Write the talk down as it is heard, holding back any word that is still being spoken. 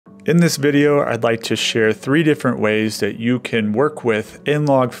In this video, I'd like to share 3 different ways that you can work with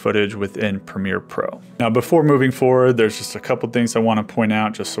N-LOG footage within Premiere Pro. Now, before moving forward, there's just a couple things I want to point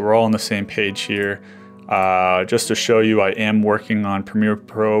out just so we're all on the same page here. Just to show you, I am working on Premiere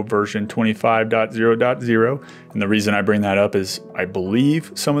Pro version 25.0.0. And the reason I bring that up is I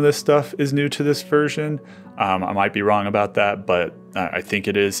believe some of this stuff is new to this version. I might be wrong about that, but I think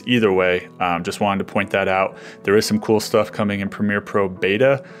it is. Either way, just wanted to point that out. There is some cool stuff coming in Premiere Pro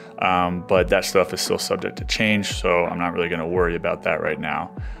beta, but that stuff is still subject to change, so I'm not really going to worry about that right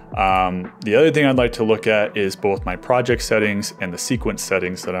now. The other thing I'd like to look at is both my project settings and the sequence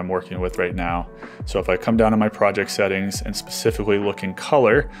settings that I'm working with right now. So if I come down to my project settings and specifically look in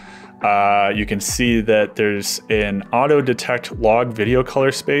color, you can see that there's an auto detect log video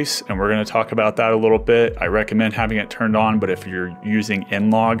color space, and we're going to talk about that a little bit. I recommend having it turned on, but if you're using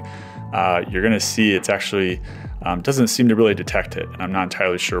N-LOG, you're going to see it's actually doesn't seem to really detect it, and I'm not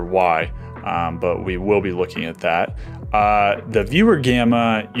entirely sure why, but we will be looking at that. The viewer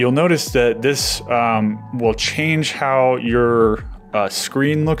gamma, you'll notice that this will change how your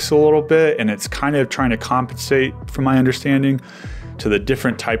screen looks a little bit, and it's kind of trying to compensate, from my understanding, to the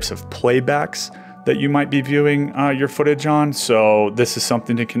different types of playbacks that you might be viewing your footage on. So this is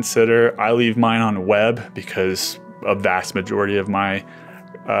something to consider. I leave mine on web because a vast majority of my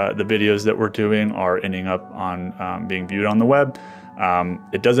the videos that we're doing are ending up on being viewed on the web.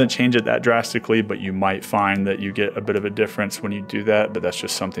 It doesn't change it that drastically, but you might find that you get a bit of a difference when you do that, but that's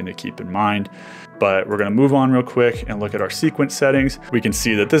just something to keep in mind. But we're gonna move on real quick and look at our sequence settings. We can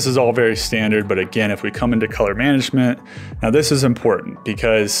see that this is all very standard, but again, if we come into color management, now this is important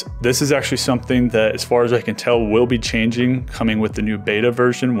because this is actually something that, as far as I can tell, will be changing coming with the new beta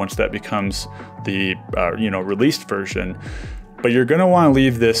version once that becomes the released version. But you're gonna wanna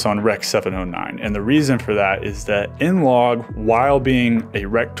leave this on Rec 709. And the reason for that is that N-LOG, while being a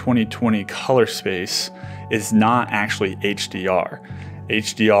Rec 2020 color space, is not actually HDR.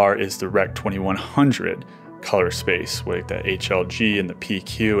 HDR is the Rec 2100 color space with the HLG and the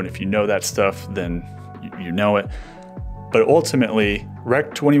PQ. And if you know that stuff, then you know it. But ultimately,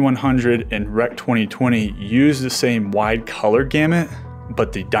 Rec 2100 and Rec 2020 use the same wide color gamut,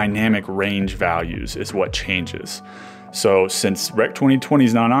 but the dynamic range values is what changes. So since Rec 2020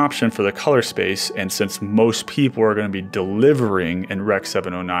 is not an option for the color space, and since most people are going to be delivering in Rec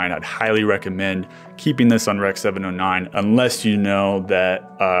 709, I'd highly recommend keeping this on Rec 709 unless you know that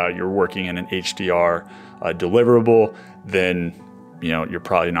you're working in an HDR deliverable. Then you're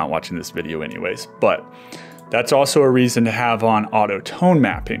probably not watching this video anyways. But that's also a reason to have on auto tone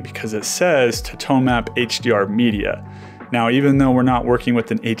mapping, because it says to tone map HDR media. Now, even though we're not working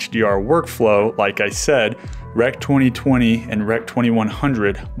with an HDR workflow, like I said, Rec 2020 and Rec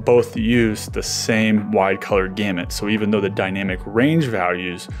 2100 both use the same wide color gamut. So even though the dynamic range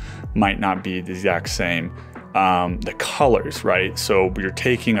values might not be the exact same, the colors, right? So you're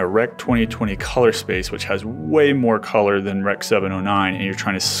taking a Rec 2020 color space, which has way more color than Rec 709, and you're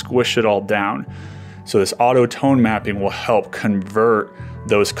trying to squish it all down. So this auto tone mapping will help convert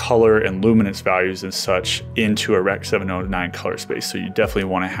those color and luminance values and such into a Rec 709 color space. So you definitely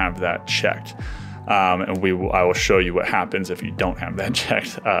want to have that checked. And I will show you what happens if you don't have that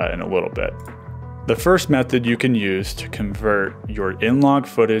checked in a little bit. The first method you can use to convert your N-LOG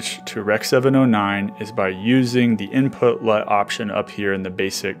footage to Rec 709 is by using the Input LUT option up here in the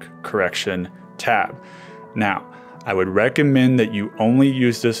basic correction tab. Now, I would recommend that you only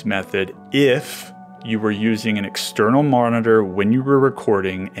use this method if you were using an external monitor when you were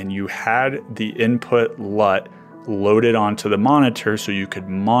recording and you had the Input LUT loaded onto the monitor so you could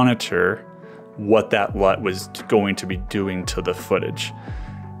monitor what that LUT was going to be doing to the footage.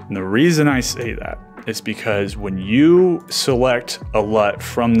 And the reason I say that is because when you select a LUT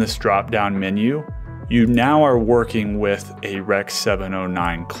from this drop-down menu, you now are working with a Rec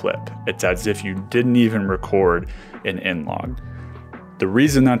 709 clip. It's as if you didn't even record an N-LOG. The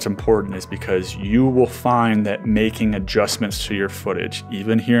reason that's important is because you will find that making adjustments to your footage,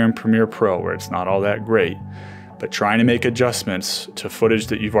 even here in Premiere Pro where it's not all that great, but trying to make adjustments to footage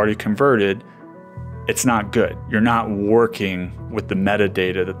that you've already converted, it's not good. You're not working with the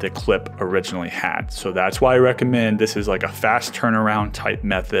metadata that the clip originally had. So that's why I recommend this is like a fast turnaround type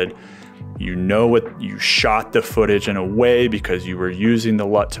method. You know what you shot the footage in a way because you were using the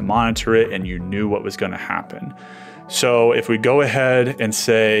LUT to monitor it and you knew what was going to happen. So if we go ahead and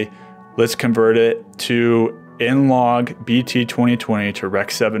say, let's convert it to N-LOG BT 2020 to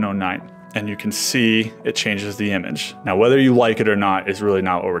Rec 709, and you can see it changes the image. Now, whether you like it or not is really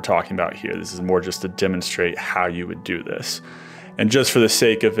not what we're talking about here. This is more just to demonstrate how you would do this. And just for the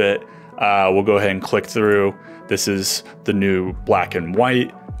sake of it, we'll go ahead and click through. This is the new black and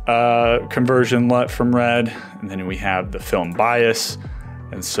white conversion LUT from red, and then we have the film bias.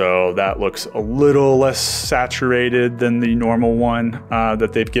 And so that looks a little less saturated than the normal one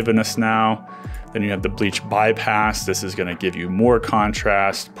that they've given us now. Then you have the bleach bypass. This is gonna give you more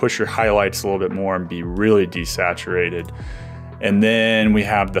contrast, push your highlights a little bit more and be really desaturated. And then we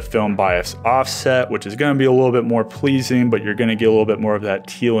have the film bias offset, which is gonna be a little bit more pleasing, but you're gonna get a little bit more of that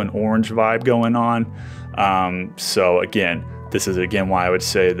teal and orange vibe going on. So again, this is again why I would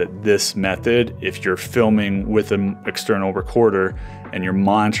say that this method, if you're filming with an external recorder and you're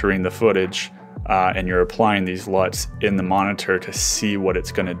monitoring the footage and you're applying these LUTs in the monitor to see what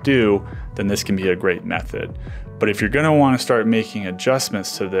it's gonna do, then this can be a great method. But if you're gonna wanna start making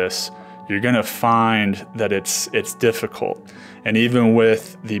adjustments to this, you're gonna find that it's difficult. And even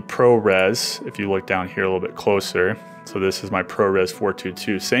with the ProRes, if you look down here a little bit closer, so this is my ProRes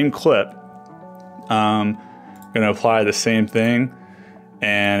 422, same clip, gonna apply the same thing.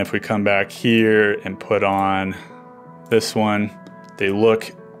 And if we come back here and put on this one, they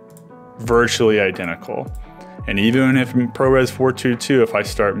look virtually identical. And even if ProRes 422, if I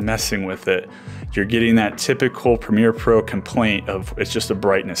start messing with it, you're getting that typical Premiere Pro complaint of it's just a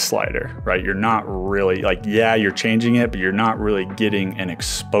brightness slider, right? You're not really, like, yeah, you're changing it, but you're not really getting an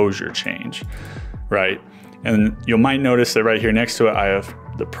exposure change, right? And you might notice that right here next to it, I have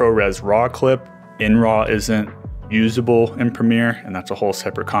the ProRes RAW clip. In RAW isn't usable in Premiere, and that's a whole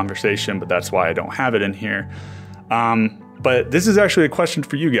separate conversation, but that's why I don't have it in here. But this is actually a question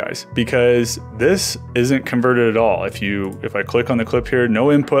for you guys, because this isn't converted at all. If I click on the clip here,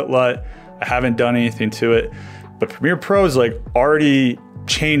 no input LUT, I haven't done anything to it, but Premiere Pro is like already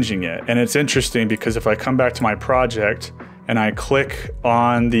changing it. And it's interesting because if I come back to my project and I click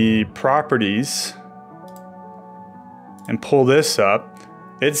on the properties and pull this up,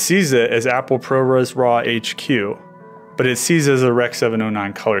 it sees it as Apple ProRes RAW HQ, but it sees it as a Rec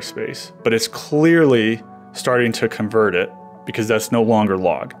 709 color space, but it's clearly starting to convert it because that's no longer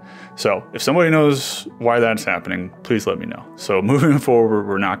log. So if somebody knows why that's happening, please let me know. So moving forward,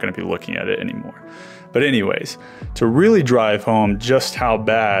 we're not gonna be looking at it anymore. But anyways, to really drive home just how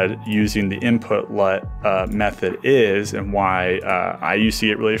bad using the input LUT method is and why I used to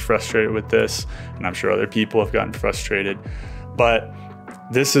get really frustrated with this, and I'm sure other people have gotten frustrated, but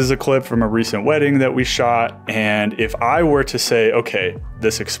this is a clip from a recent wedding that we shot, and if I were to say, okay,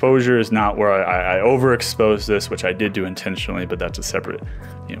 this exposure is not where I overexposed this, which I did do intentionally, but that's a separate,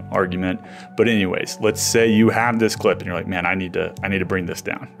 argument. But anyways, let's say you have this clip and you're like, man, I need to bring this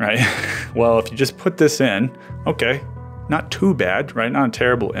down, right? Well, if you just put this in, okay, not too bad, right? Not a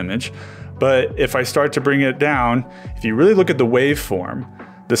terrible image. But if I start to bring it down, if you really look at the waveform,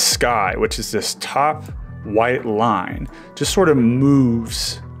 the sky, which is this top white line, just sort of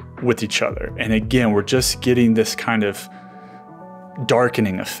moves with each other. And again, we're just getting this kind of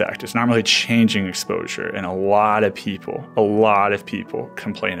darkening effect. It's not really changing exposure. And a lot of people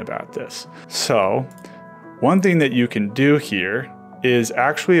complain about this. So one thing that you can do here is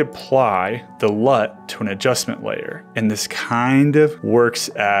actually apply the LUT to an adjustment layer. And this kind of works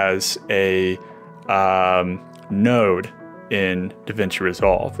as a node in DaVinci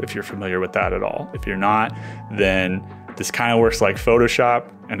Resolve, if you're familiar with that at all. If you're not, then this kind of works like Photoshop.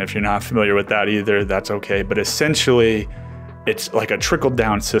 And if you're not familiar with that either, that's okay. But essentially, it's like a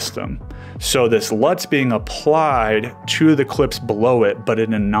trickle-down system. So this LUT's being applied to the clips below it, but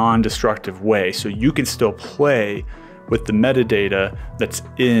in a non-destructive way. So you can still play with the metadata that's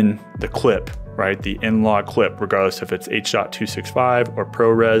in the clip, right? The N-LOG clip, regardless if it's H.265 or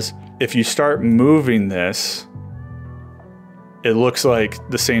ProRes. If you start moving this, it looks like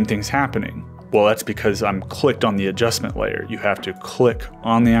the same thing's happening. Well, that's because I'm clicked on the adjustment layer. You have to click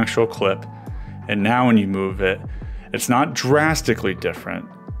on the actual clip. And now when you move it, it's not drastically different,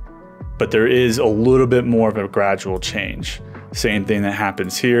 but there is a little bit more of a gradual change. Same thing that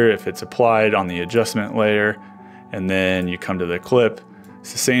happens here if it's applied on the adjustment layer and then you come to the clip,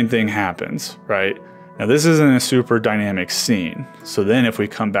 it's the same thing happens, right? Now this isn't a super dynamic scene. So then if we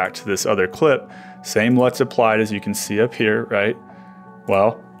come back to this other clip, same LUT's applied as you can see up here, right?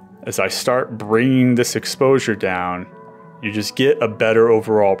 Well, as I start bringing this exposure down, you just get a better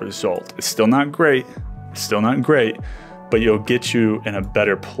overall result. It's still not great, but it'll get you in a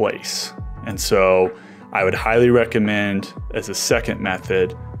better place. And so I would highly recommend as a second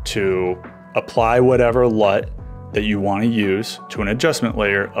method to apply whatever LUT that you want to use to an adjustment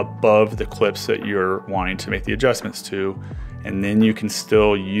layer above the clips that you're wanting to make the adjustments to. And then you can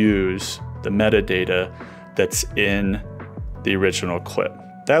still use the metadata that's in the original clip.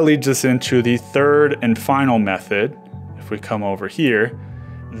 That leads us into the third and final method. If we come over here,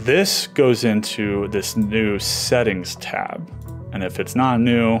 this goes into this new settings tab. And if it's not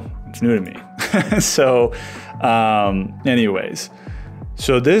new, it's new to me. So anyways,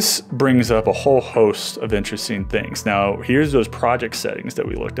 so this brings up a whole host of interesting things. Now, here's those project settings that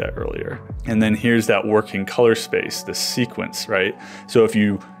we looked at earlier. And then here's that working color space, the sequence, right? So if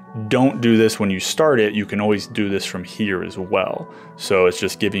you don't do this when you start it, you can always do this from here as well. So it's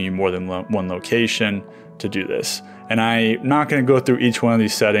just giving you more than one location to do this. And I'm not going to go through each one of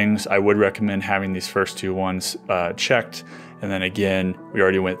these settings. I would recommend having these first two ones checked. And then again, we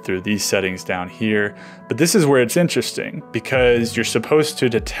already went through these settings down here, but this is where it's interesting because you're supposed to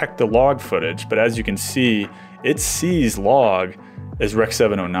detect the log footage, but as you can see, it sees log as Rec.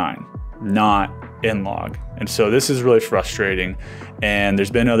 709, not N-LOG. And so this is really frustrating. And there's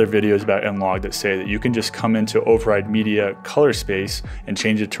been other videos about N-LOG that say that you can just come into override media color space and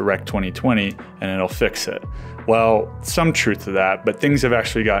change it to Rec. 2020 and it'll fix it. Well, some truth to that, but things have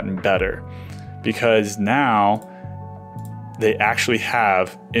actually gotten better because now they actually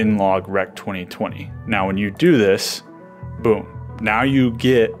have N-LOG Rec. 2020. Now, when you do this, boom, now you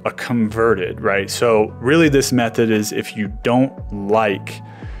get a converted, right? So really this method is if you don't like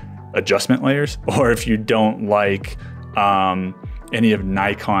adjustment layers or if you don't like any of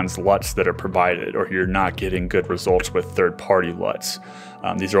Nikon's LUTs that are provided, or you're not getting good results with third-party LUTs.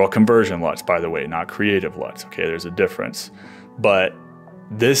 These are all conversion LUTs, by the way, not creative LUTs, okay? There's a difference. But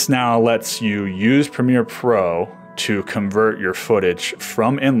this now lets you use Premiere Pro to convert your footage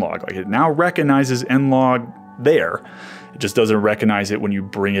from N-LOG. Like it now recognizes N-LOG there. It just doesn't recognize it when you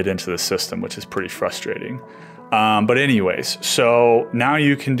bring it into the system, which is pretty frustrating. But anyways, so now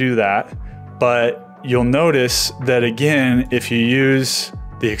you can do that, but you'll notice that again, if you use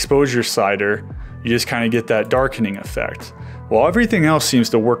the exposure slider, you just kind of get that darkening effect. Well, everything else seems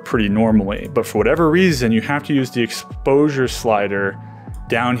to work pretty normally, but for whatever reason, you have to use the exposure slider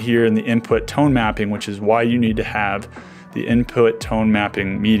down here in the input tone mapping, which is why you need to have the input tone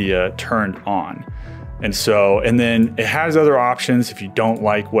mapping media turned on. And so, and then it has other options if you don't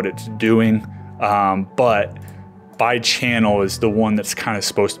like what it's doing, but by channel is the one that's kind of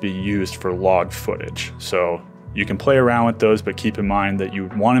supposed to be used for log footage. So you can play around with those, but keep in mind that you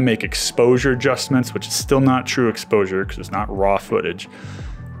would want to make exposure adjustments, which is still not true exposure because it's not raw footage,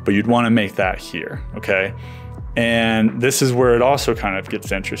 but you'd want to make that here, okay? And this is where it also kind of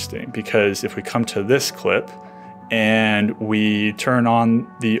gets interesting because if we come to this clip and we turn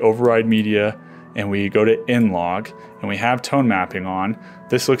on the override media and we go to N-LOG and we have tone mapping on,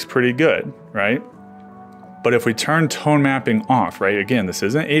 this looks pretty good, right? But if we turn tone mapping off, right? Again, this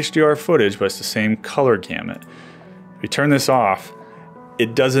isn't HDR footage, but it's the same color gamut. If we turn this off,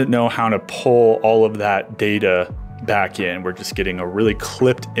 it doesn't know how to pull all of that data back in. We're just getting a really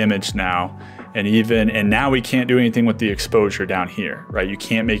clipped image now. And now we can't do anything with the exposure down here, right? You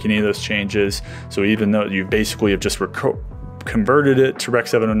can't make any of those changes. So even though you basically have just converted it to Rec.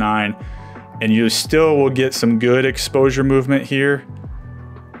 709, and you still will get some good exposure movement here.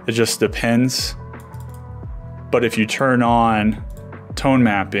 It just depends. But if you turn on tone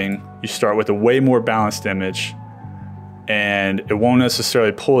mapping, you start with a way more balanced image and it won't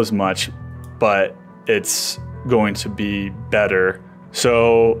necessarily pull as much, but it's going to be better.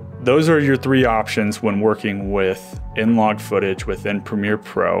 So those are your three options when working with N-LOG footage within Premiere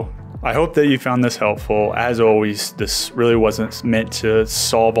Pro. I hope that you found this helpful. As always, this really wasn't meant to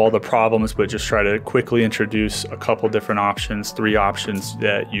solve all the problems, but just try to quickly introduce a couple different options, three options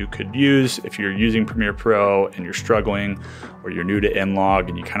that you could use if you're using Premiere Pro and you're struggling, or you're new to N-LOG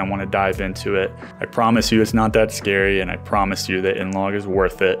and you kind of want to dive into it. I promise you it's not that scary, and I promise you that N-LOG is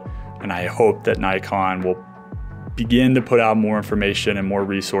worth it. And I hope that Nikon will begin to put out more information and more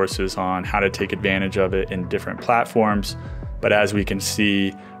resources on how to take advantage of it in different platforms. But as we can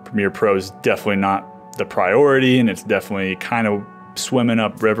see, Premiere Pro is definitely not the priority, and it's definitely kind of swimming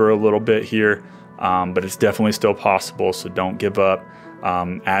upriver a little bit here, but it's definitely still possible, so don't give up.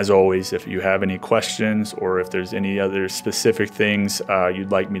 As always, if you have any questions or if there's any other specific things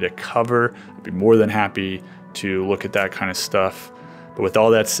you'd like me to cover, I'd be more than happy to look at that kind of stuff. But with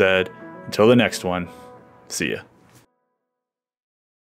all that said, until the next one, see ya.